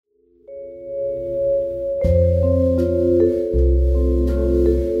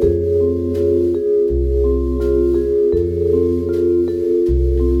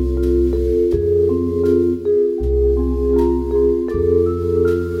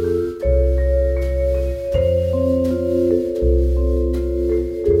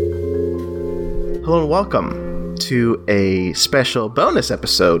welcome to a special bonus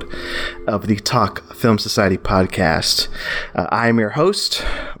episode of the Talk Film Society podcast. I am your host,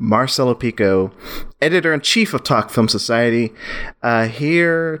 Marcelo Pico, editor-in-chief of Talk Film Society,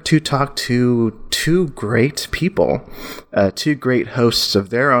 here to talk to two great people, two great hosts of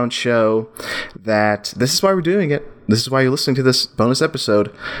their own show. That this is why we're doing it. This is why you're listening to this bonus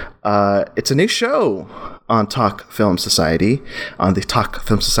episode. It's a new show on Talk Film Society, on the Talk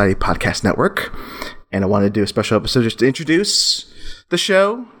Film Society podcast network. And I wanted to do a special episode just to introduce the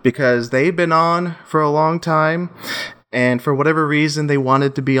show, because they've been on for a long time. And for whatever reason, they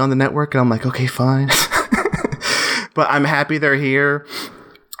wanted to be on the network. And I'm like, okay, fine. But I'm happy they're here.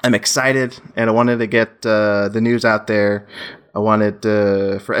 I'm excited. And I wanted to get the news out there. I wanted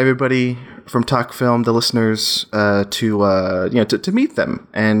for everybody from Talk Film, the listeners, to meet them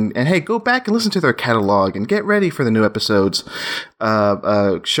and hey, go back and listen to their catalog and get ready for the new episodes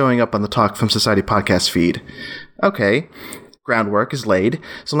showing up on the Talk Film Society podcast feed. Okay, groundwork is laid.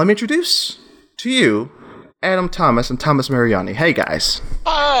 So let me introduce to you Adam Thomas and Thomas Mariani. Hey guys.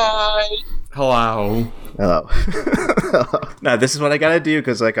 Hi. Hello. Hello. Now this is what I gotta do,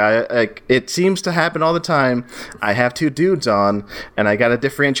 because it seems to happen all the time. I have two dudes on, and I gotta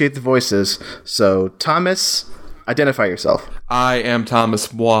differentiate the voices. So Thomas, identify yourself. I am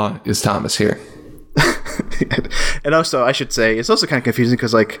Thomas. Moi is Thomas here. And also, I should say, it's also kind of confusing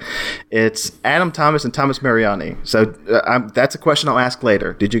because it's Adam Thomas and Thomas Mariani. So that's a question I'll ask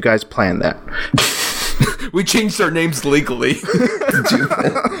later. Did you guys plan that? We changed our names legally.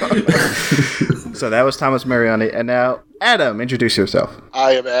 So that was Thomas Mariani. And now, Adam, introduce yourself.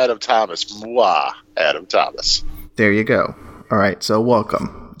 I am Adam Thomas. Moi, Adam Thomas. There you go. All right. So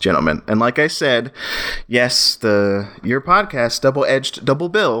welcome, gentlemen. And like I said, yes, your podcast, Double Edged Double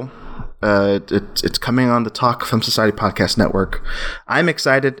Bill, it's coming on the Talk Film Society podcast network. I'm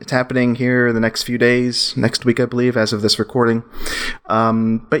excited. It's happening here in the next few days, next week, I believe, as of this recording.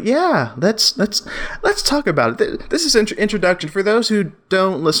 But yeah, let's talk about it. This is an introduction for those who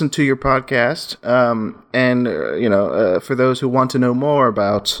don't listen to your podcast, and for those who want to know more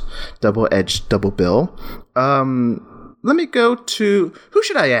about Double Edged Double Bill. Let me go to, who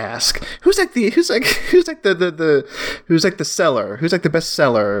should I ask? Who's like the seller? Who's like the best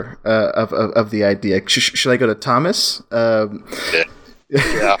seller of the idea? Should I go to Thomas?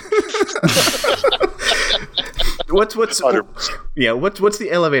 Yeah. What's the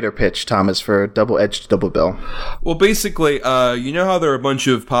elevator pitch, Thomas, for Double Edged Double Bill? Well, basically, you know how there are a bunch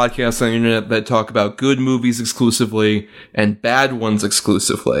of podcasts on the internet that talk about good movies exclusively and bad ones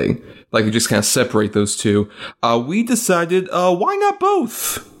exclusively. Like, you just kind of separate those two. We decided, why not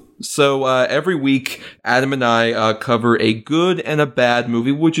both? So every week, Adam and I cover a good and a bad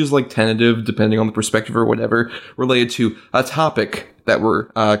movie, which is like tentative, depending on the perspective or whatever, related to a topic that we're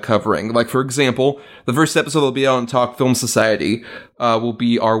covering. Like, for example, the first episode that'll be out on Talk Film Society will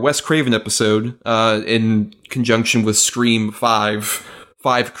be our Wes Craven episode in conjunction with Scream 5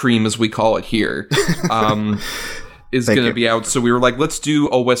 Cream, as we call it here. Is going to be out. So we were like, let's do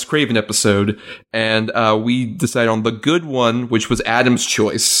a Wes Craven episode. And we decided on the good one, which was Adam's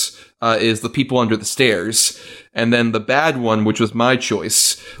choice, is The People Under the Stairs. And then the bad one, which was my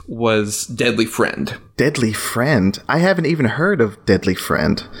choice, was Deadly Friend. Deadly Friend? I haven't even heard of Deadly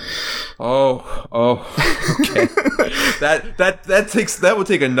Friend. Oh, okay. that would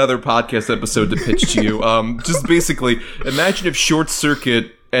take another podcast episode to pitch to you. Just basically, imagine if Short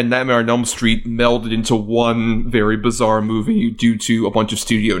Circuit and Nightmare on Elm Street melded into one very bizarre movie due to a bunch of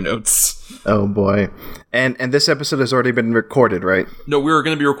studio notes. Oh boy. And this episode has already been recorded, right? No, we're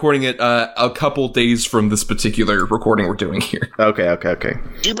going to be recording it a couple days from this particular recording we're doing here. Okay.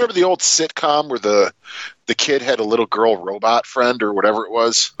 Do you remember the old sitcom where the kid had a little girl robot friend or whatever it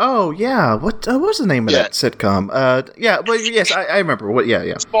was? Oh, yeah. What was the name of that sitcom? Yes, I remember.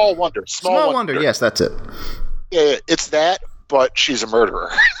 Yeah. Small Wonder. Small Wonder, yes, that's it. Yeah, it's that, but she's a murderer.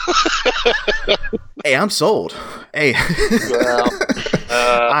 Hey, I'm sold. Hey. Well,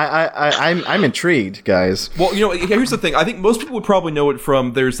 I'm intrigued, guys. Well, here's the thing. I think most people would probably know it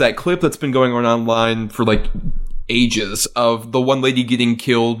from, there's that clip that's been going on online for like ages of the one lady getting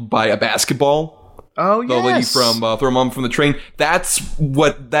killed by a basketball. Oh, yes. The lady from Throw Mom from the Train. That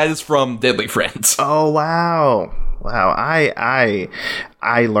is from Deadly Friends. Oh, wow. Wow, I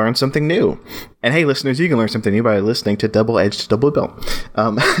learned something new. And hey, listeners, you can learn something new by listening to Double Edged Double Bill.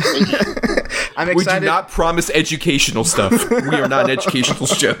 I'm excited. We do not promise educational stuff. We are not an educational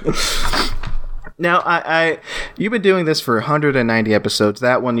show. Now, you've been doing this for 190 episodes.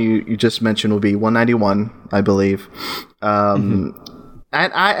 That one you just mentioned will be 191, I believe.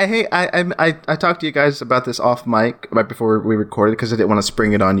 And I talked to you guys about this off mic right before we recorded because I didn't want to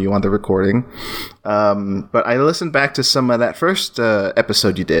spring it on you on the recording. But I listened back to some of that first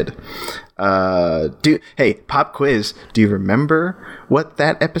episode you did. Hey, pop quiz. Do you remember what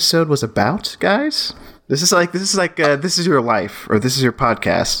that episode was about, guys? This is like this is your life, or this is your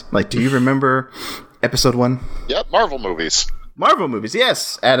podcast. Like, do you remember episode 1? Yep, Marvel movies. Marvel movies,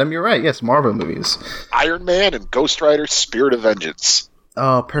 yes, Adam, you're right. Yes, Marvel movies. Iron Man and Ghost Rider: Spirit of Vengeance.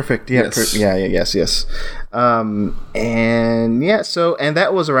 Oh, perfect. Yeah, Yes. Yes. And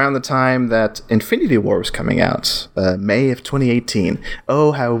that was around the time that Infinity War was coming out, May of 2018.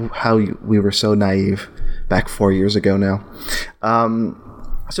 Oh, how we were so naive back 4 years ago now.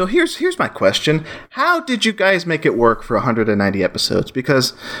 So here's my question: how did you guys make it work for 190 episodes?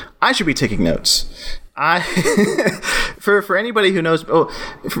 Because I should be taking notes. For anybody who knows,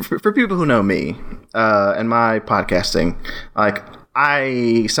 for people who know me and my podcasting, like,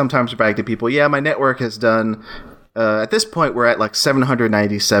 I sometimes brag to people, yeah, my network has done, at this point, we're at like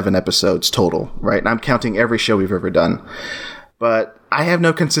 797 episodes total, right? And I'm counting every show we've ever done. But I have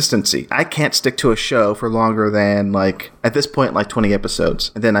no consistency. I can't stick to a show for longer than, like, at this point, like 20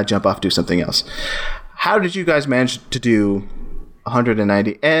 episodes. And then I jump off, do something else. How did you guys manage to do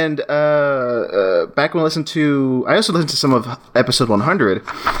 190? And back when I also listened to some of episode 100,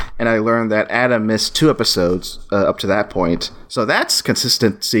 and I learned that Adam missed 2 episodes up to that point. So that's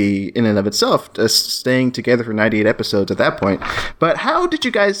consistency in and of itself, staying together for 98 episodes at that point. But how did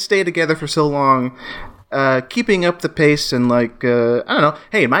you guys stay together for so long, keeping up the pace and, like, I don't know,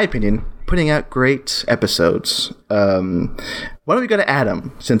 hey, in my opinion, putting out great episodes? Why don't we go to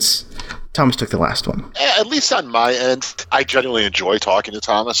Adam, since Thomas took the last one? At least on my end, I genuinely enjoy talking to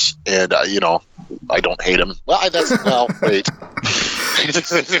Thomas, and I don't hate him. Well, wait.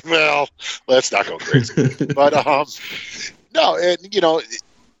 Well, let's not go crazy. But no, and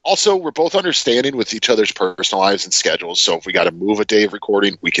also, we're both understanding with each other's personal lives and schedules. So if we got to move a day of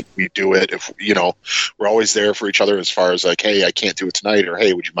recording, we do it. If we're always there for each other as far as, like, hey, I can't do it tonight, or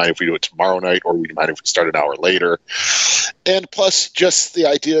hey, would you mind if we do it tomorrow night, or would you mind if we start an hour later? And plus, just the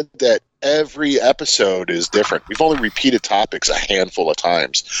idea that every episode is different. We've only repeated topics a handful of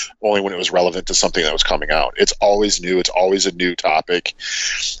times, only when it was relevant to something that was coming out. It's always new. It's always a new topic.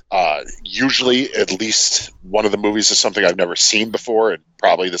 Usually, at least one of the movies is something I've never seen before, and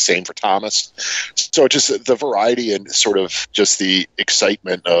probably the same for Thomas. So just the variety and sort of just the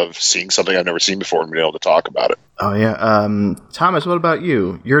excitement of seeing something I've never seen before and being able to talk about it. Oh, yeah. Thomas, what about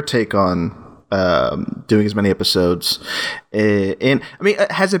you? Your take on doing as many episodes?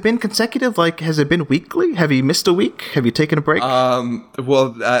 Has it been consecutive? Like, has it been weekly? Have you missed a week? Have you taken a break?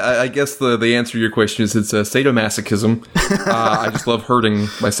 Well, I guess the answer to your question is it's sadomasochism. I just love hurting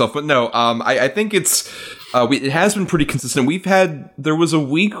myself. But no, I think it's it has been pretty consistent. There was a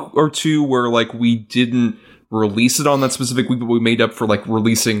week or two where, like, we didn't release it on that specific week, but we made up for, like,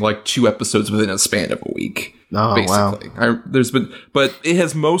 releasing like 2 episodes within a span of a week. Oh, basically. Wow. But it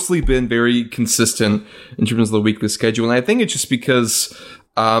has mostly been very consistent in terms of the weekly schedule, and I think it's just because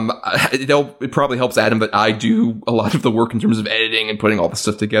it probably helps Adam that I do a lot of the work in terms of editing and putting all the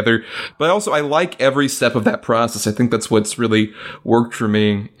stuff together. But also, I like every step of that process. I think that's what's really worked for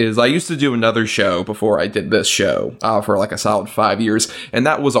me. Is I used to do another show before I did this show for like a solid 5 years, and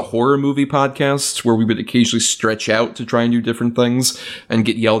that was a horror movie podcast where we would occasionally stretch out to try and do different things and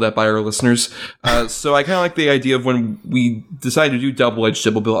get yelled at by our listeners. So I kind of like the idea of when we decided to do Double Edged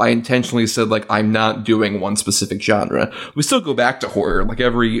Double Bill, I intentionally said, like, I'm not doing one specific genre. We still go back to horror. Like,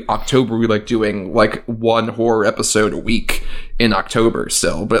 every October, we like doing like 1 horror episode a week in October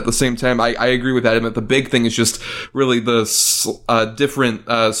still. But at the same time, I agree with Adam that the big thing is just really the different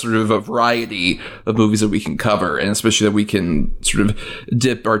sort of a variety of movies that we can cover, and especially that we can sort of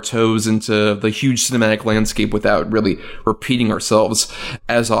dip our toes into the huge cinematic landscape without really repeating ourselves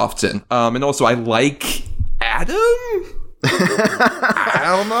as often. And also, I like Adam. I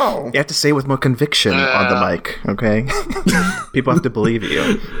don't know. You have to say it with more conviction on the mic, okay? People have to believe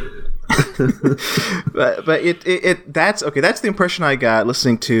you. but that's okay. That's the impression I got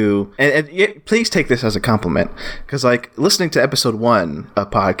listening to, and please take this as a compliment, because, like, listening to episode 1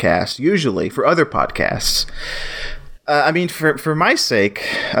 of podcasts, usually for other podcasts, for my sake,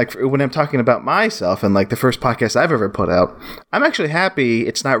 like, when I'm talking about myself and, like, the first podcast I've ever put out, I'm actually happy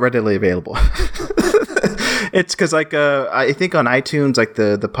it's not readily available. It's because, like, I think on iTunes, like,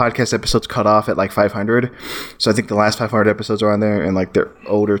 the podcast episodes cut off at like 500. So I think the last 500 episodes are on there, and, like, their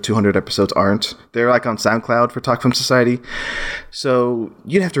older 200 episodes aren't. They're, like, on SoundCloud for Talk Film Society. So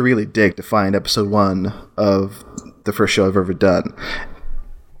you'd have to really dig to find episode 1 of the first show I've ever done.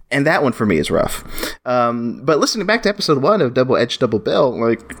 and that one for me is rough. But listening back to episode 1 of Double Edge Double Bill,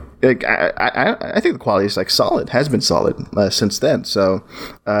 I think the quality is solid, has been solid since then. So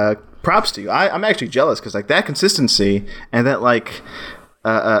props to you. I'm actually jealous because that consistency and that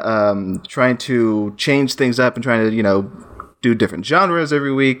trying to change things up and trying to do different genres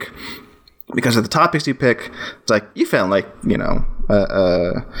every week because of the topics you pick. It's you found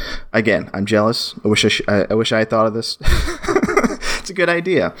again, I'm jealous. I wish I had thought of this. It's a good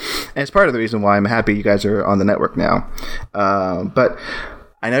idea, and it's part of the reason why I'm happy you guys are on the network now. But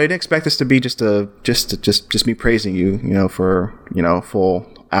I know you didn't expect this to be just me praising you, for a full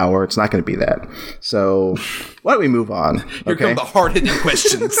hour. It's not going to be that. So why don't we move on? Here come the hard-hitting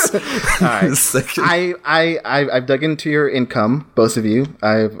questions. All right. I've dug into your income, both of you.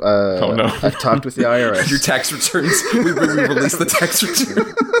 I've talked with the IRS. Your tax returns. We released the tax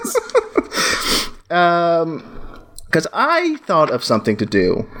returns. Because I thought of something to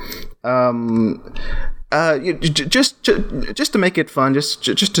do. Just to make it fun, just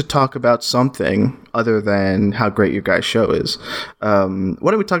to talk about something other than how great your guys' show is. Why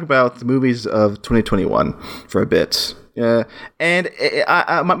don't we talk about the movies of 2021 for a bit? And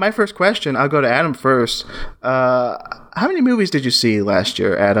my first question, I'll go to Adam first. How many movies did you see last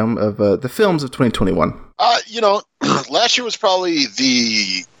year, Adam, of the films of 2021? Last year was probably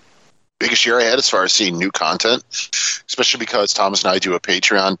the biggest year I had as far as seeing new content, especially because Thomas and I do a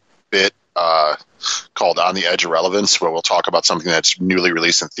Patreon bit called On the Edge of Relevance, where we'll talk about something that's newly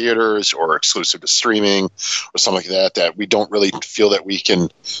released in theaters or exclusive to streaming or something like that we don't really feel that we can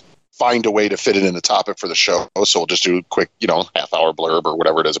find a way to fit it in the topic for the show. So we'll just do a quick, half-hour blurb or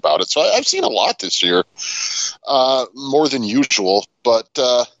whatever it is about it. So I've seen a lot this year, more than usual. But,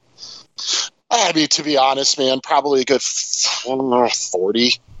 to be honest, man, probably a good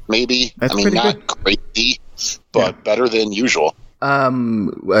 40, maybe. That's not crazy, but better than usual.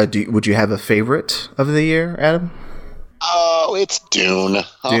 Would you have a favorite of the year, Adam? Oh, it's Dune.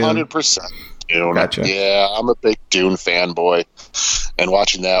 100% Dune. Gotcha. Yeah, I'm a big Dune fanboy, and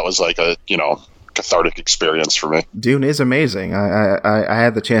watching that was like a cathartic experience for me. Dune is amazing. I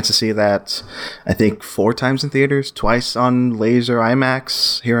had the chance to see that, I think 4 times in theaters, twice on laser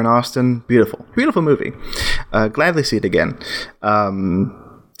IMAX here in Austin. Beautiful movie. Gladly see it again.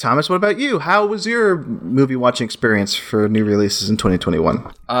 Thomas, what about you? How was your movie watching experience for new releases in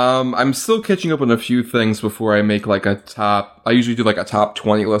 2021? I'm still catching up on a few things before I make I usually do a top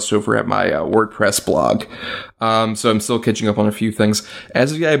 20 list over at my WordPress blog. So I'm still catching up on a few things.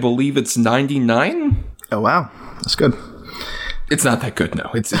 As of yet, I believe it's 99. Oh, wow. That's good. It's not that good, no.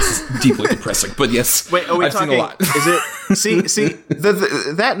 It's deeply depressing, but yes. Wait, I've seen a lot. Is it? See,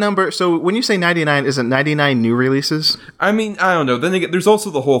 that number. So when you say 99, is it 99 new releases? I don't know. Then again, there's also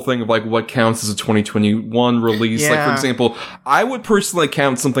the whole thing of what counts as a 2021 release. Yeah. For example, I would personally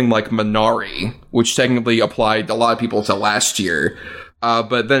count something like Minari, which technically applied a lot of people to last year.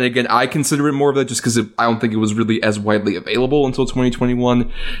 But then again, I consider it more of that just because I don't think it was really as widely available until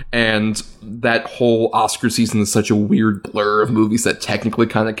 2021. And that whole Oscar season is such a weird blur of movies that technically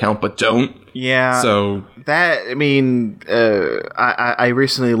kind of count but don't. Yeah. So that, I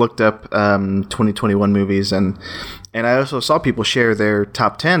recently looked up 2021 movies and I also saw people share their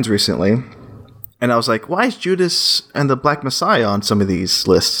top 10s recently. And I was like, why is Judas and the Black Messiah on some of these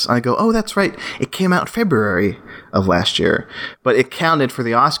lists? And I go, oh, that's right. It came out in February of last year, but it counted for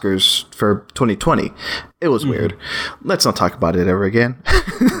the Oscars for 2020. It was weird. Let's not talk about it ever again.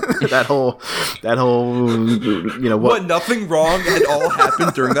 that whole, what? Nothing wrong at all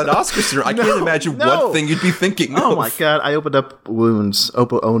happened during that Oscar dinner. I can't imagine what thing you'd be thinking. Oh my God. I opened up old wounds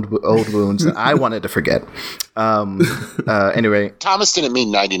that I wanted to forget. Anyway. Thomas didn't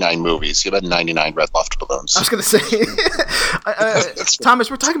mean 99 movies. He meant 99 red luft balloons. I was going to say,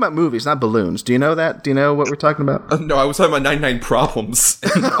 Thomas, we're talking about movies, not balloons. Do you know that? Do you know what we're talking about? No, I was talking about 99 problems,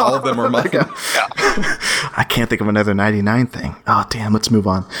 and all of them are mine. Yeah. I can't think of another 99 thing. Oh, damn, let's move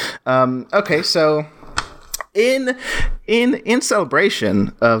on. Okay, so in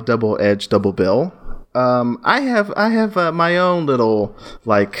celebration of Double Edge Double Bill, I have my own little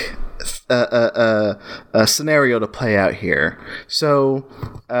a scenario to play out here. So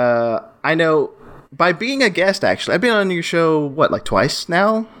I know by being a guest, actually, I've been on your show twice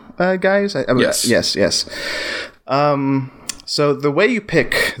now, guys. Yes. So the way you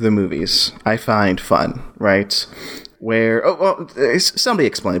pick the movies, I find fun, right? Where somebody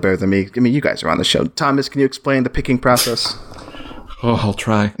explain it better than me. You guys are on the show. Thomas, can you explain the picking process? Oh, I'll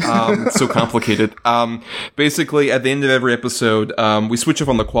try. It's so complicated. Basically, at the end of every episode, we switch up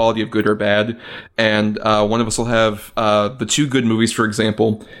on the quality of good or bad, and one of us will have the 2 good movies, for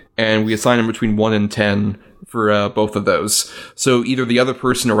example, and we assign them between 1 and 10 for both of those. So either the other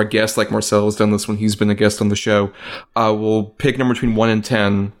person or a guest, like Marcel has done this when he's been a guest on the show, will pick number between 1 and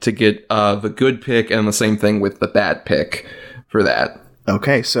 10 to get the good pick, and the same thing with the bad pick for that.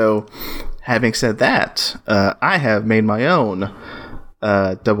 Okay, so having said that, I have made my own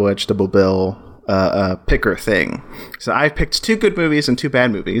double-edged double bill picker thing. So I've picked 2 good movies and 2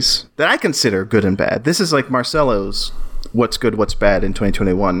 bad movies that I consider good and bad. This is like Marcelo's what's good, what's bad in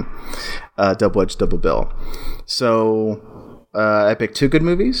 2021 double-edged double bill. So I picked 2 good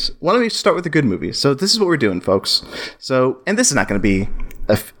movies. Why don't we start with the good movies? So this is what we're doing, folks. So, and this is not going to be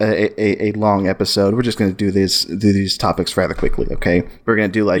a long episode. We're just going to do these topics rather quickly, okay? We're going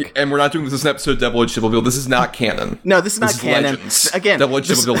to do like... And we're not doing this episode Double-Edged Double Bill. This is not canon. No, this is not canon. Legends. Again, Double-Edged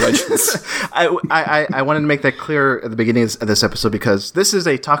Double Bill Legends. I wanted to make that clear at the beginning of this episode because this is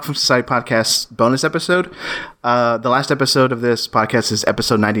a Talk From Society podcast bonus episode. The last episode of this podcast is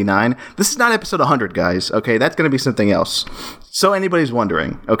episode 99. This is not episode 100, guys, okay? That's going to be something else. So anybody's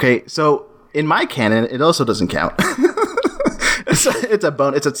wondering, okay? So in my canon, it also doesn't count. It's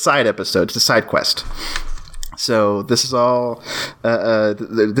a side episode. It's a side quest. So this is all.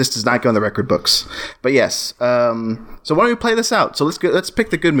 This does not go in the record books. But yes. So why don't we play this out? So let's pick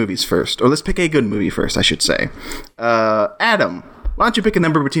the good movies first, or let's pick a good movie first, I should say. Adam, why don't you pick a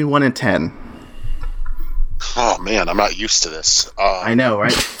number between 1 and 10? Oh man, I'm not used to this. I know,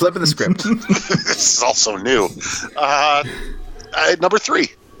 right? Flipping the script. This is also new. Number 3.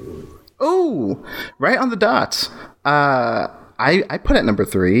 Ooh, right on the dot. I put at number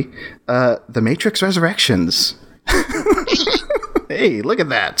 3, The Matrix Resurrections. Hey, look at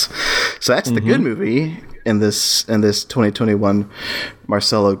that. So that's the good movie in this 2021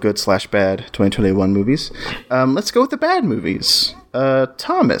 Marcelo good/bad 2021 movies. Let's go with the bad movies.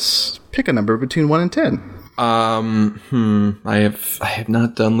 Thomas, pick a number between 1 and 10. I have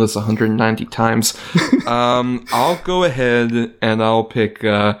not done this 190 times. I'll go ahead and I'll pick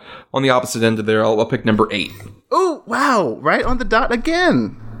on the opposite end of there. I'll pick number 8. Oh wow! Right on the dot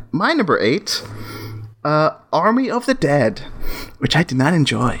again. My number 8, Army of the Dead, which I did not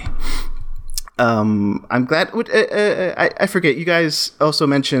enjoy. I'm glad. I forget. You guys also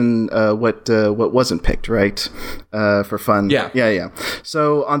mentioned what wasn't picked, right? For fun. Yeah.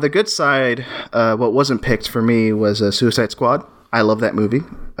 So on the good side, what wasn't picked for me was Suicide Squad. I love that movie.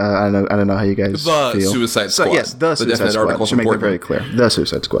 I don't know how you guys feel. Suicide Squad. So yes, the Suicide Squad. Should make that very clear. The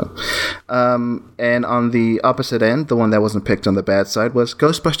Suicide Squad. And on the opposite end, the one that wasn't picked on the bad side was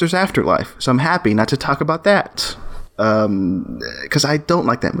Ghostbusters Afterlife. So I'm happy not to talk about that. Because I don't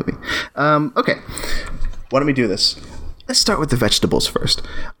like that movie. Okay, why don't we do this? Let's start with the vegetables first.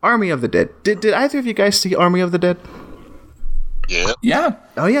 Army of the Dead. Did either of you guys see Army of the Dead? Yeah.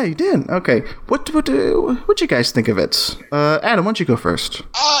 Oh yeah, you did. Okay. What you guys think of it? Adam, why don't you go first?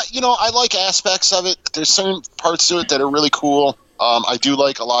 I like aspects of it. There's certain parts to it that are really cool. I do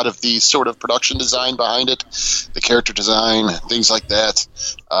like a lot of the sort of production design behind it, the character design, things like that.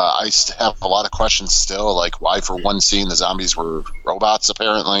 I have a lot of questions still, like why for one scene the zombies were robots,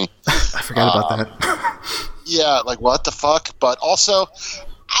 apparently. I forgot about that. Yeah, like what the fuck? But also,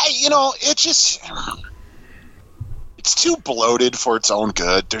 it's too bloated for its own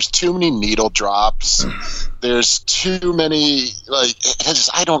good. There's too many needle drops. There's too many,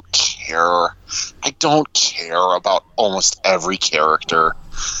 I don't care. I don't care about almost every character.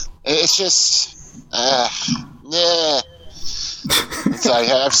 It's just, I've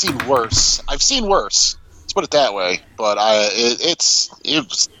seen worse. Let's put it that way. But it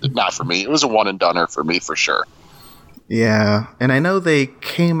was not for me. It was a one and doneer for me for sure. Yeah, and I know they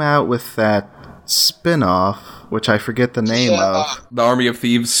came out with that spin-off, which I forget the name of. The Army of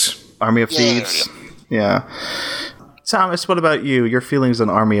Thieves. Army of Thieves. Yeah. Thomas, what about you? Your feelings on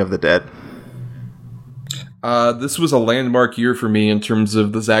Army of the Dead? This was a landmark year for me in terms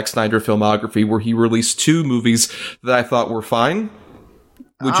of the Zack Snyder filmography, where he released 2 movies that I thought were fine,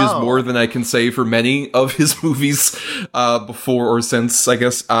 which is more than I can say for many of his movies before or since, I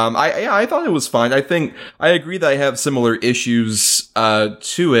guess. I thought it was fine. I think I agree that I have similar issues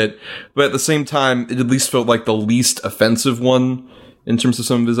to it, but at the same time, it at least felt like the least offensive one in terms of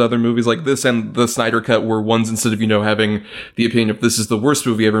some of his other movies. Like this and the Snyder Cut were ones, instead of, having the opinion of this is the worst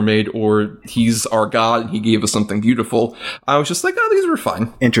movie ever made or he's our god and he gave us something beautiful, I was just like, oh, these were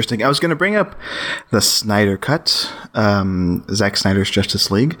fine. Interesting. I was going to bring up the Snyder Cut, Zack Snyder's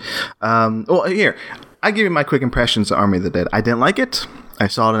Justice League. Well, here, I give you my quick impressions of Army of the Dead. I didn't like it. I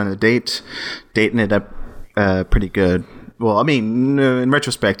saw it on a date, dating it up pretty good. well, I mean, in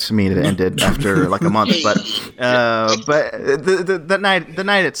retrospect, I mean, it ended after like a month, but the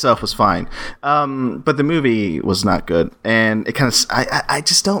night itself was fine. But the movie was not good, and it kind of, I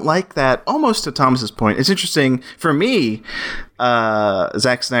just don't like that. Almost to Thomas's point, it's interesting for me.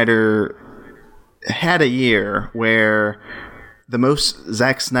 Zack Snyder had a year where the most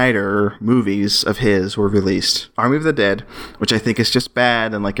Zack Snyder movies of his were released. Army of the Dead, which I think is just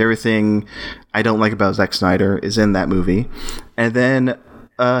bad, and like everything I don't like about Zack Snyder is in that movie. And then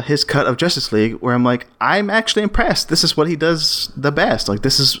his cut of Justice League, where I'm like, I'm actually impressed. This is what he does the best. Like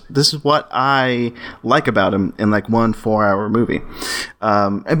this is what I like about him in like 1 4-hour movie.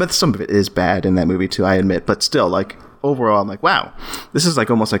 But some of it is bad in that movie too, I admit. But still, like overall, I'm like, wow, this is like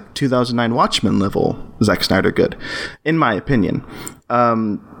almost like 2009 Watchmen level Zack Snyder good, in my opinion.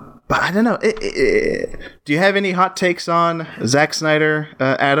 But I don't know. Do you have any hot takes on Zack Snyder,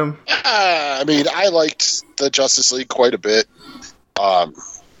 Adam? I mean, I liked the Justice League quite a bit.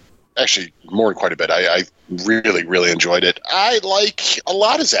 Actually, more than quite a bit. I really, really enjoyed it. I like a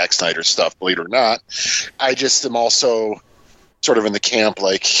lot of Zack Snyder stuff, believe it or not. I just am also sort of in the camp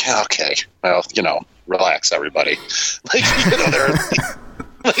like, okay, well, relax, everybody. Like,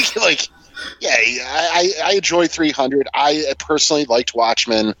 yeah, I enjoy 300. I personally liked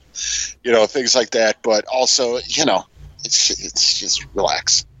Watchmen, things like that. But also, it's just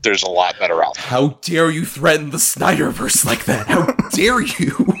relax. There's a lot better out there. How dare you threaten the Snyderverse like that? How dare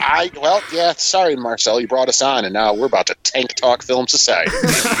you? Sorry, Marcel, you brought us on, and now we're about to tank talk Film Society.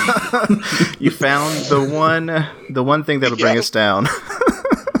 You found the one thing that'll bring us down.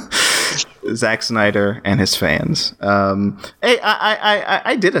 Zack Snyder and his fans. Hey,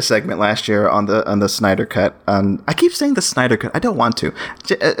 I did a segment last year on the Snyder Cut. I keep saying the Snyder Cut. I don't want to.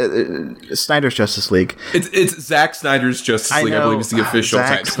 Snyder's Justice League. It's Zack Snyder's Justice League. I believe is the official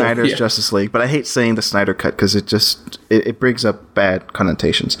Zack title. Snyder's Justice League, but I hate saying the Snyder Cut because it brings up bad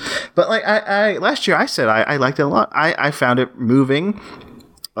connotations. But like I last year I said I liked it a lot. I found it moving.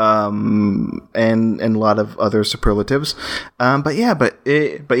 And a lot of other superlatives, but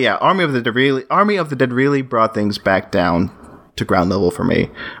yeah, Army of the Dead really brought things back down to ground level for me.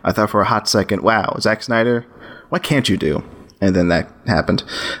 I thought for a hot second, wow, Zack Snyder, what can't you do? And then that happened.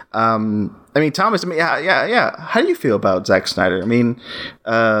 I mean, Thomas, yeah. How do you feel about Zack Snyder? I mean,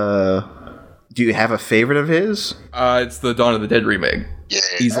 do you have a favorite of his? It's the Dawn of the Dead remake. Yeah,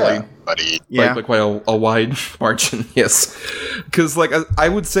 easily, buddy. Yeah, by quite a wide margin. Yes, because like I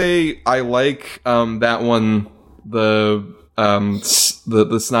would say I like that one, the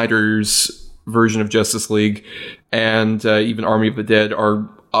Snyder's version of Justice League, and even Army of the Dead are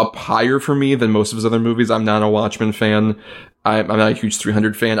up higher for me than most of his other movies. I'm not a Watchmen fan. I'm not a huge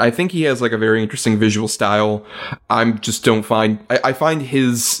 300 fan. I think he has like a very interesting visual style. I find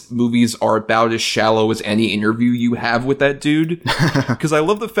his movies are about as shallow as any interview you have with that dude. Because I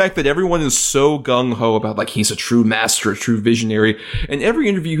love the fact that everyone is so gung-ho about like he's a true master, a true visionary. And every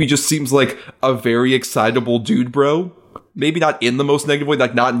interview he just seems like a very excitable dude, bro. Maybe not in the most negative way,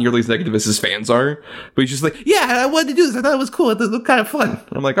 like not nearly as negative as his fans are. But he's just like, yeah, I wanted to do this. I thought it was cool. It looked kind of fun.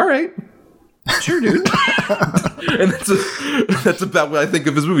 And I'm like, all right. Sure, dude. And that's about what I think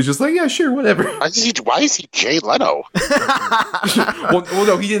of his movies. Just like, yeah, sure, whatever. Why is he Jay Leno? well,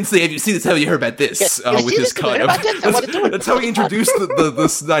 no, he didn't say, have you seen this? Have you heard about this? With his cut of... That's how he introduced the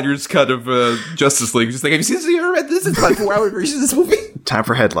Snyder's cut of Justice League. Just like, have you seen this? Have you heard about this? It's about 4-hour version of this movie. Time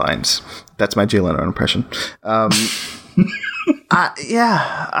for headlines. That's my Jay Leno impression. I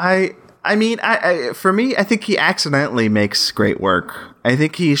mean, for me, I think he accidentally makes great work. I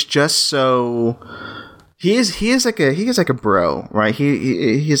think he's just so he is like a bro, right?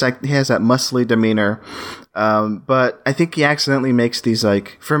 He has that muscly demeanor, but I think he accidentally makes these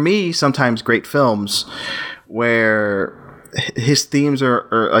like, for me, sometimes great films where his themes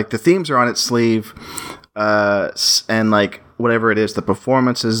are like the themes are on its sleeve, and like whatever it is, the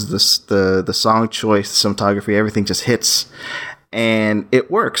performances, the song choice, the cinematography, everything just hits. And it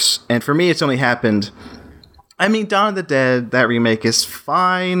works. And for me, it's only happened... I mean, Dawn of the Dead, that remake is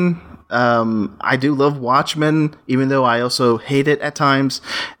fine. I do love Watchmen, even though I also hate it at times.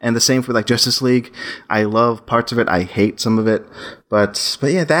 And the same for like Justice League. I love parts of it. I hate some of it. But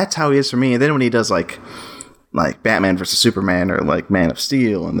yeah, that's how he is for me. And then when he does like Batman vs. Superman or like Man of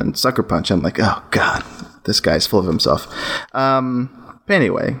Steel and then Sucker Punch, I'm like, oh God, this guy's full of himself. But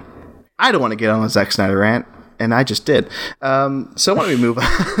anyway, I don't want to get on a Zack Snyder rant. And I just did. So why don't we move on?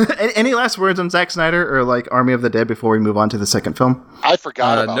 Any last words on Zack Snyder or like Army of the Dead before we move on to the second film? I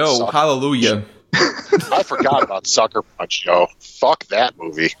forgot about Sucker. Hallelujah. I forgot about Sucker Punch, yo. Fuck that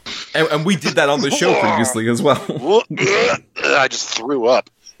movie. And we did that on the show previously as well. I just threw up.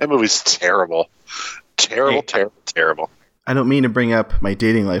 That movie's terrible. Terrible. I don't mean to bring up my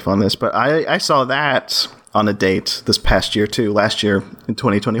dating life on this, but I saw that on a date this past year too, last year in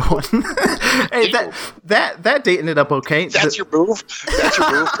 2021. Hey, that date ended up okay. That's your move? That's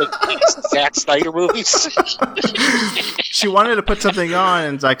your move to Zack Snyder movies? She wanted to put something on,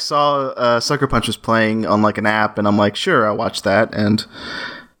 and like saw Sucker Punch was playing on like an app, and I'm like, sure, I'll watch that. And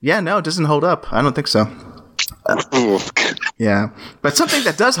yeah, no, it doesn't hold up. I don't think so. Yeah, but something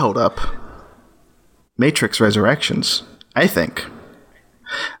that does hold up, Matrix Resurrections, I think.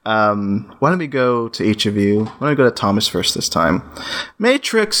 Why don't we go to each of you? Why don't we go to Thomas first this time?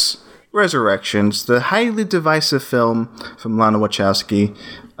 Matrix Resurrections, the highly divisive film from Lana Wachowski.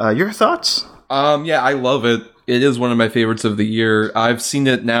 Your thoughts? Yeah, I love it. It is one of my favorites of the year. I've seen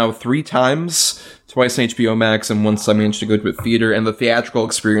it now 3 times, twice on HBO Max, and once I managed to go to a theater, and the theatrical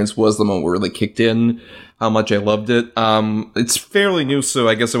experience was the moment where it really kicked in how much I loved it. It's fairly new, so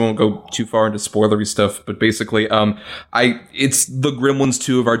I guess I won't go too far into spoilery stuff, but basically, it's the Gremlins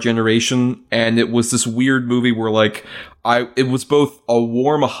 2 of our generation, and it was this weird movie where, like, it was both a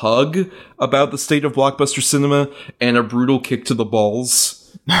warm hug about the state of blockbuster cinema and a brutal kick to the balls.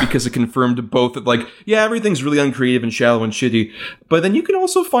 Because it confirmed both that, like, yeah, everything's really uncreative and shallow and shitty, but then you can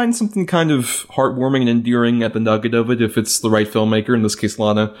also find something kind of heartwarming and endearing at the nugget of it if it's the right filmmaker, in this case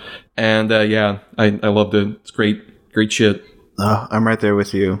Lana. And yeah, I loved it. It's great shit. Oh, I'm right there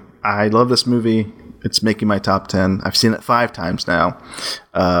with you. I love this movie. It's making my top 10. I've seen it 5 times now.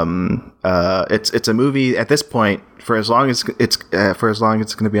 It's a movie at this point. For as long as it's going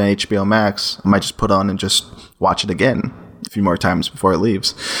to be on HBO Max, I might just put on and just watch it again a few more times before it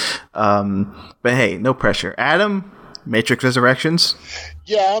leaves. But hey, no pressure. Adam, Matrix Resurrections?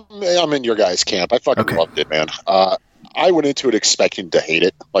 Yeah, I'm in your guys' camp. I fucking loved it, man. I went into it expecting to hate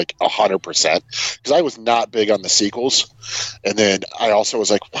it, like 100%, because I was not big on the sequels. And then I also was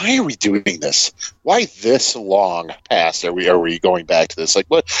like, why are we doing this? Why this long past are we going back to this? Like,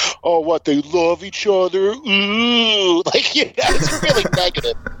 what? Oh, what? They love each other? Ooh. Like, yeah, it's really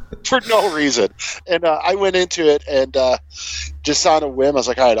negative for no reason. And I went into it and just on a whim, I was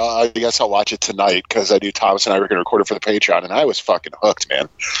like, all right, I guess I'll watch it tonight, because I knew Thomas and I were going to record it for the Patreon, and I was fucking hooked, man.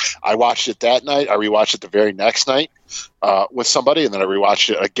 I watched it that night. I rewatched it the very next night with somebody, and then I rewatched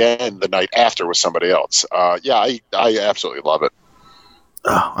it again the night after with somebody else. Yeah, I absolutely love it.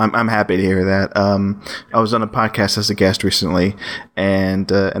 Oh, I'm happy to hear that. I was on a podcast as a guest recently, and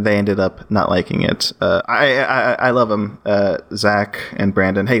they ended up not liking it. I love them, Zack and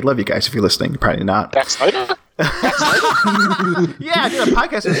Brandon. Hey, love you guys. If you're listening, you're probably not. Zack Snyder? Yeah, I did a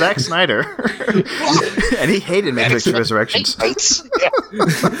podcast with Zack Snyder, and he hated Matrix Resurrections. Yeah.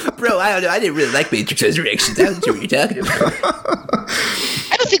 Bro, I don't know. I didn't really like Matrix Resurrections. I don't know what you're talking about.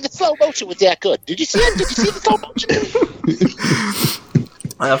 I don't think the slow motion was that good. Did you see it? Did you see the slow motion?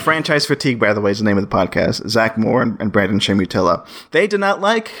 Franchise Fatigue, by the way, is the name of the podcast. Zach Moore and Brandon Shamutilla. They did not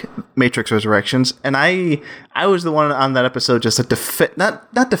like Matrix Resurrections, and I was the one on that episode just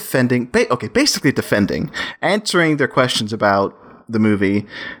not defending, basically defending, answering their questions about the movie.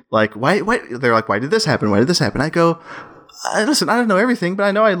 Like, why? They're like, why did this happen? Why did this happen? I go, listen, I don't know everything, but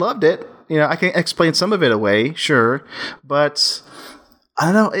I know I loved it. You know, I can explain some of it away, sure, but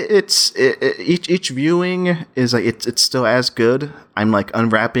I don't know. Each viewing is like it's still as good. I'm like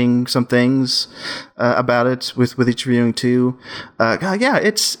unwrapping some things about it with each viewing too. Yeah,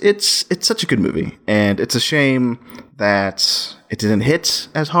 it's such a good movie, and it's a shame that it didn't hit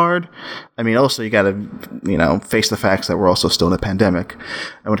as hard. I mean, also you got to face the facts that we're also still in a pandemic,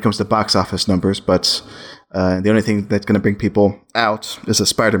 and when it comes to box office numbers, but. The only thing that's going to bring people out is a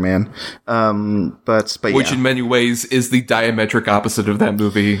Spider-Man. But which yeah. in many ways is the diametric opposite of that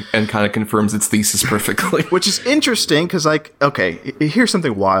movie and kind of confirms its thesis perfectly. Which is interesting because, like, okay, here's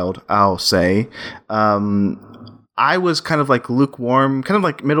something wild I'll say. I was kind of like lukewarm, kind of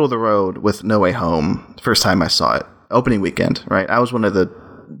like middle of the road with No Way Home the first time I saw it. Opening weekend, right? I was one of the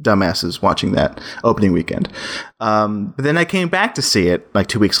dumbasses watching that opening weekend. But then I came back to see it like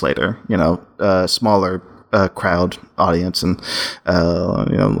 2 weeks later, smaller crowd audience, and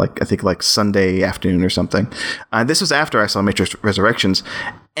like I think like Sunday afternoon or something. This was after I saw Matrix Resurrections,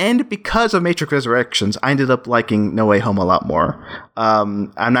 and because of Matrix Resurrections, I ended up liking No Way Home a lot more.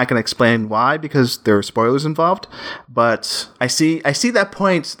 I'm not going to explain why because there are spoilers involved, but I see that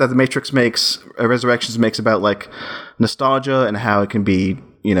point that the Matrix Resurrections makes about like nostalgia and how it can be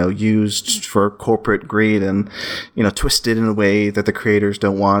used for corporate greed and twisted in a way that the creators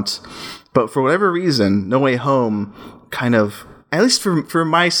don't want. But for whatever reason, No Way Home kind of, at least for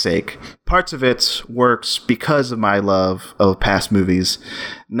my sake, parts of it works because of my love of past movies,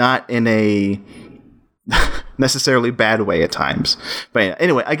 not in a necessarily bad way at times. But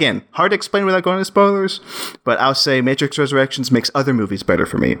anyway, again, hard to explain without going into spoilers, but I'll say Matrix Resurrections makes other movies better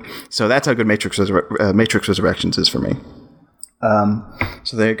for me. So that's how good Matrix Resurrections is for me.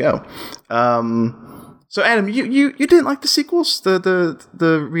 So there you go. So Adam, you didn't like the sequels,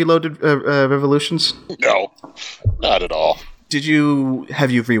 the Reloaded Revolutions? No, not at all. Have you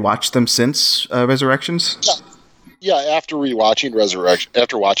rewatched them since Resurrections? Yeah. After watching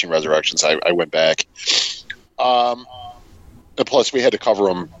Resurrections, I went back. And plus, we had to cover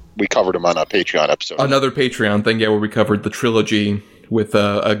them. We covered them on a Patreon episode. Another Patreon thing, where we covered the trilogy with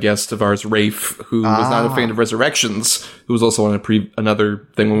a guest of ours, Rafe, who was not a fan of Resurrections, who was also on another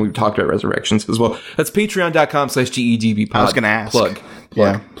thing when we talked about Resurrections as well. That's patreon.com/GEDBpod. I was going to ask. Plug.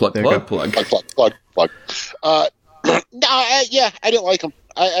 Plug. No, I didn't like them.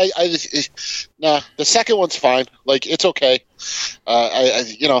 The second one's fine. Like, it's okay.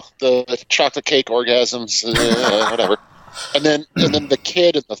 The chocolate cake orgasms, whatever. And then the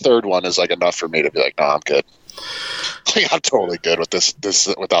kid in the third one is like enough for me to be like, no, I'm good. Like, I'm totally good with this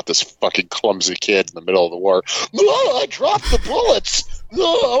without this fucking clumsy kid in the middle of the war. Oh, I dropped the bullets.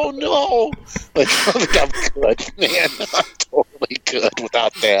 Oh no! Like, I'm good, man. I'm totally good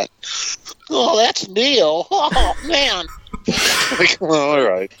without that. Oh, that's Neil. Oh man. Like, well, all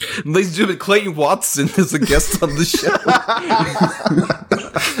right. Ladies and gentlemen, Clayton Watson is a guest on the show.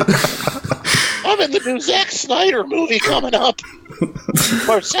 I'm in the new Zack Snyder movie coming up.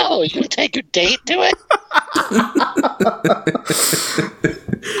 Marcelo, you gonna take your date to it?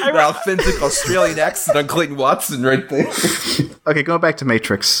 The authentic Australian accent on Clayton Watson right there. Okay, going back to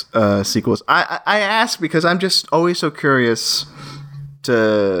Matrix sequels. I ask because I'm just always so curious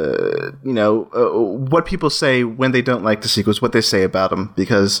to, what people say when they don't like the sequels, what they say about them,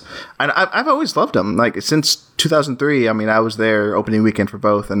 because I've always loved them. Like, since 2003, I mean, I was there opening weekend for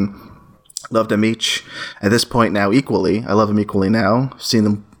both and loved them each at this point now equally. I love them equally now. I've seen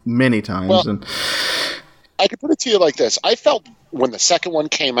them many times. Well, and I could put it to you like this. I felt when the second one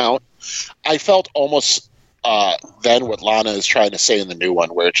came out, I felt almost then what Lana is trying to say in the new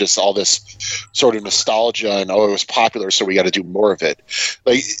one, where it's just all this sort of nostalgia and, it was popular, so we got to do more of it.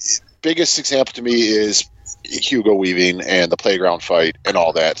 Like, biggest example to me is Hugo Weaving and the playground fight and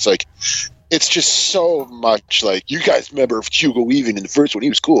all that. It's like, it's just so much like, you guys remember Hugo Weaving in the first one? He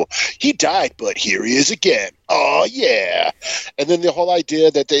was cool. He died, but here he is again. Oh, yeah. And then the whole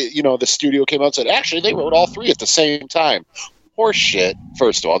idea that the studio came out and said, actually, they wrote all three at the same time. Horse shit.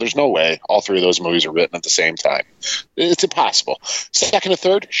 First of all, there's no way all three of those movies are written at the same time. It's impossible. Second and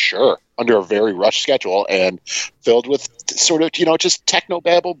third, sure, under a very rushed schedule and filled with sort of, just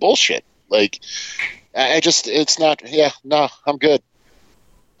technobabble bullshit. Like, it's not, I'm good.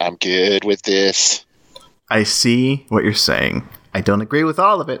 I'm good with this. I see what you're saying. I don't agree with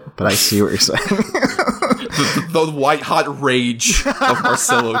all of it, but I see what you're saying. the white hot rage of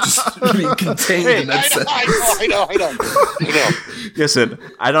Marcelo just being contained in that sentence. I know. Listen,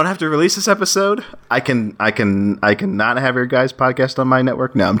 I don't have to release this episode. I can not have your guys' podcast on my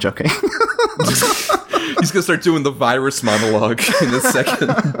network. No, I'm joking. He's gonna start doing the virus monologue in a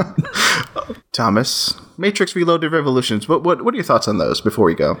second. Thomas, Matrix Reloaded Revolutions. What are your thoughts on those before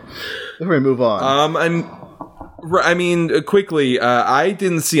we move on? Quickly, I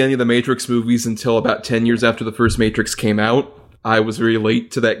didn't see any of the Matrix movies until about 10 years after the first Matrix came out. I was very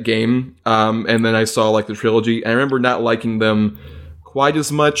late to that game, and then I saw the trilogy. I remember not liking them quite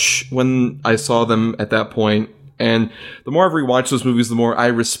as much when I saw them at that point. And the more I've rewatched those movies, the more I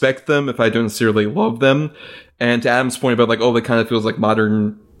respect them if I don't necessarily love them. And to Adam's point about that kind of feels like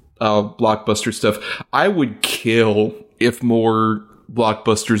modern blockbuster stuff, I would kill if more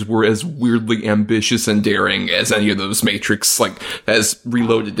blockbusters were as weirdly ambitious and daring as any of those Matrix, as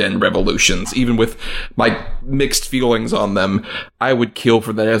Reloaded and Revolutions. Even with my mixed feelings on them, I would kill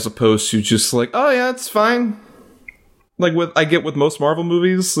for that, as opposed to just oh yeah, it's fine. I get with most Marvel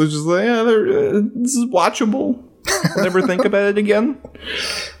movies, it's just this is watchable. I'll never think about it again.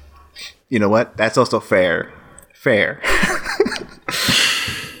 You know what? That's also fair.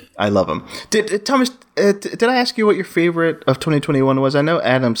 I love them. Thomas, did I ask you what your favorite of 2021 was? I know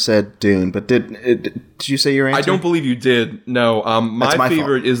Adam said Dune, but did you say your answer? I don't believe you did. No. My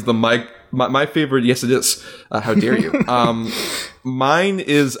favorite fault. Is the Mike. My favorite, yes, it is. How dare you? Mine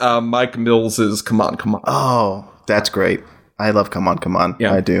is Mike Mills's "Come On, Come On." Oh, that's great. I love "Come On, Come On."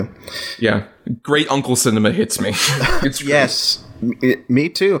 Yeah, I do. Yeah, great Uncle Cinema hits me. It's yes. Me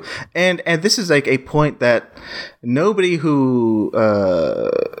too. And this is a point that nobody will know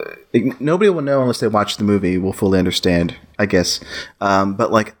unless they watch the movie will fully understand, I guess.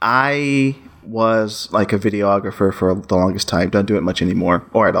 But I was a videographer for the longest time. Don't do it much anymore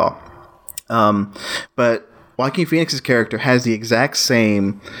or at all. But Joaquin Phoenix's character has the exact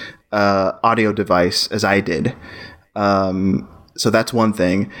same audio device as I did. So that's one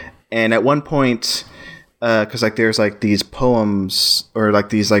thing. And at one point, because like there's like these poems or like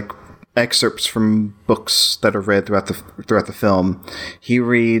these like excerpts from books that are read throughout the film. He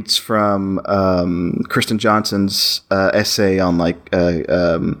reads from Kristen Johnson's essay on like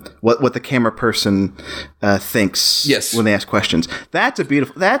what the camera person thinks when they ask questions. That's a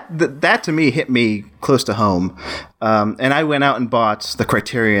beautiful that to me hit me close to home. And I went out and bought the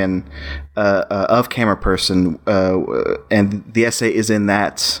Criterion of Camera Person, and the essay is in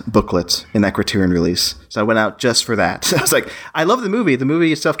that booklet, in that Criterion release. So I went out just for that. I was like, I love the movie. The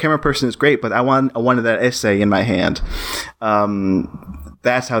movie itself, Camera Person, is great, but I wanted that essay in my hand.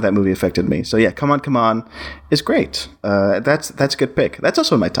 That's how that movie affected me. So yeah, Come On is great. That's a good pick. That's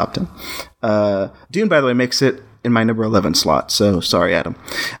also in my top 10. Dune, by the way, makes it in my number 11 slot. So sorry, Adam.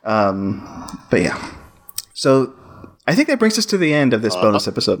 But yeah. So I think that brings us to the end of this bonus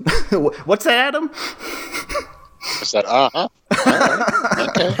episode. What's that, Adam? What's that?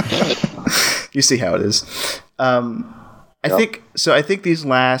 Okay. You see how it is. I think these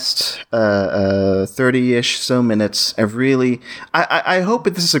last 30-ish so minutes have really... I hope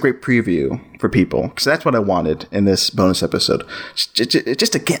that this is a great preview for people, because that's what I wanted in this bonus episode.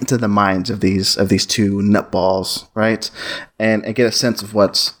 Just to get into the minds of these two nutballs, right? And get a sense of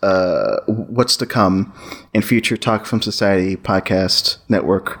what's to come in future Talk Film Society podcast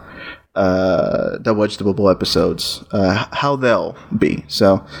network Double Edged Double Bull episodes, how they'll be.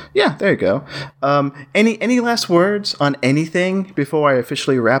 So yeah, there you go. Any last words on anything before I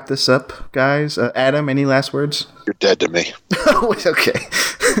officially wrap this up, guys? Adam, any last words? You're dead to me. Okay.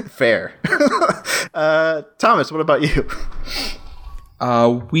 Fair. Thomas, what about you?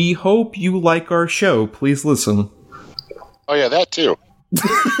 We hope you like our show. Please listen. Oh yeah, that too.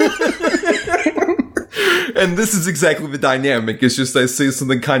 And this is exactly the dynamic. It's just I say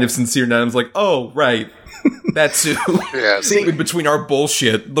something kind of sincere and Adam's like, oh, right. That too. Yeah, see, in between our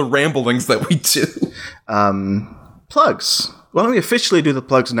bullshit, the ramblings that we do. Plugs. Why don't we officially do the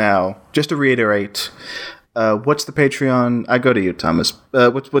plugs now? Just to reiterate, what's the Patreon? I go to you, Thomas.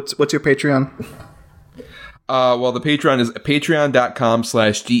 What's your Patreon? Well, the Patreon is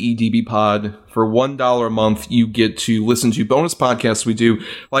patreon.com/DEDBpod. For $1 a month, you get to listen to bonus podcasts we do.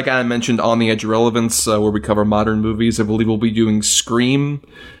 Like I mentioned, On the Edge of Relevance, where we cover modern movies. I believe we'll be doing Scream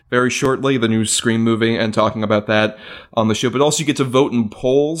very shortly, the new Scream movie, and talking about that on the show. But also you get to vote in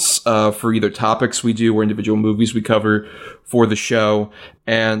polls for either topics we do or individual movies we cover for the show.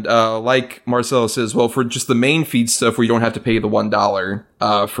 And like Marcelo says, well, for just the main feed stuff where you don't have to pay the $1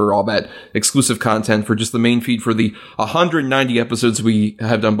 for all that exclusive content, for just the main feed for the 190 episodes we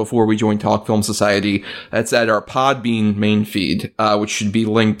have done before we joined Talk Film Society, that's at our Podbean main feed, which should be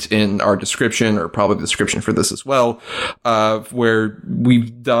linked in our description, or probably the description for this as well, where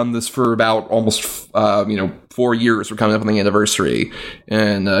we've done this for about almost 4 years. We're coming up on the anniversary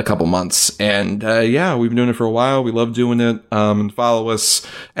in a couple months, and yeah, we've been doing it for a while. We love doing it. And follow us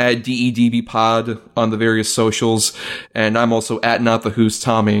at DEDBpod on the various socials, and I'm also at Not the Who's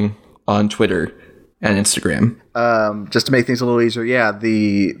Tommy on Twitter and Instagram. Just to make things a little easier, yeah,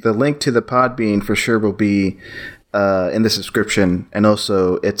 the link to the Podbean for sure will be in the description, and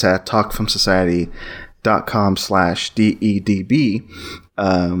also it's at talkfilmsociety.com/DEDB,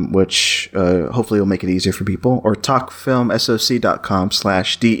 which hopefully will make it easier for people, or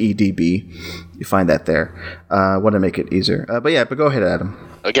talkfilmsoc.com/DEDB. You find that there. Want to make it easier. But go ahead, Adam.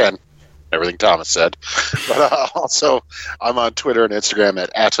 Again, everything Thomas said. But also, I'm on Twitter and Instagram at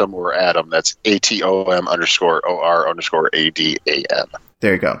Atom or Adam. That's ATOM_OR_ADAM.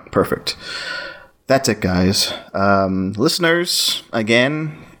 There you go. Perfect. That's it, guys. Listeners,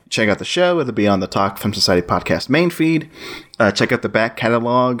 again, check out the show. It'll be on the Talk Film Society podcast main feed. Check out the back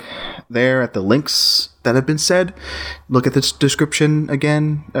catalog there at the links that have been said. Look at the description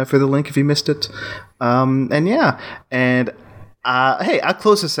again for the link if you missed it. Hey, I'll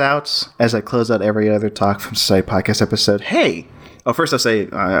close this out as I close out every other Talk Film Society podcast episode. Hey! Oh, first I'll say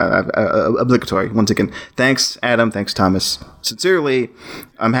obligatory. Once again, thanks, Adam. Thanks, Thomas. Sincerely,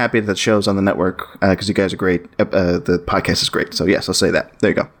 I'm happy that the show's on the network because you guys are great. The podcast is great. So, yes, I'll say that.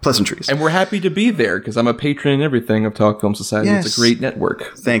 There you go. Pleasantries. And we're happy to be there because I'm a patron and everything of Talk Film Society. Yes. It's a great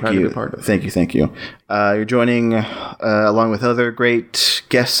network. Thank you. Thank you. You're joining along with other great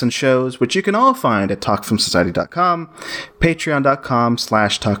guests and shows, which you can all find at talkfilmsociety.com,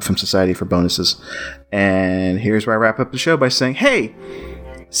 patreon.com/talkfilmsociety for bonuses. And here's where I wrap up the show by saying, hey,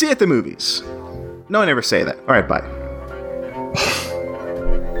 see you at the movies. No one ever say that. All right, bye.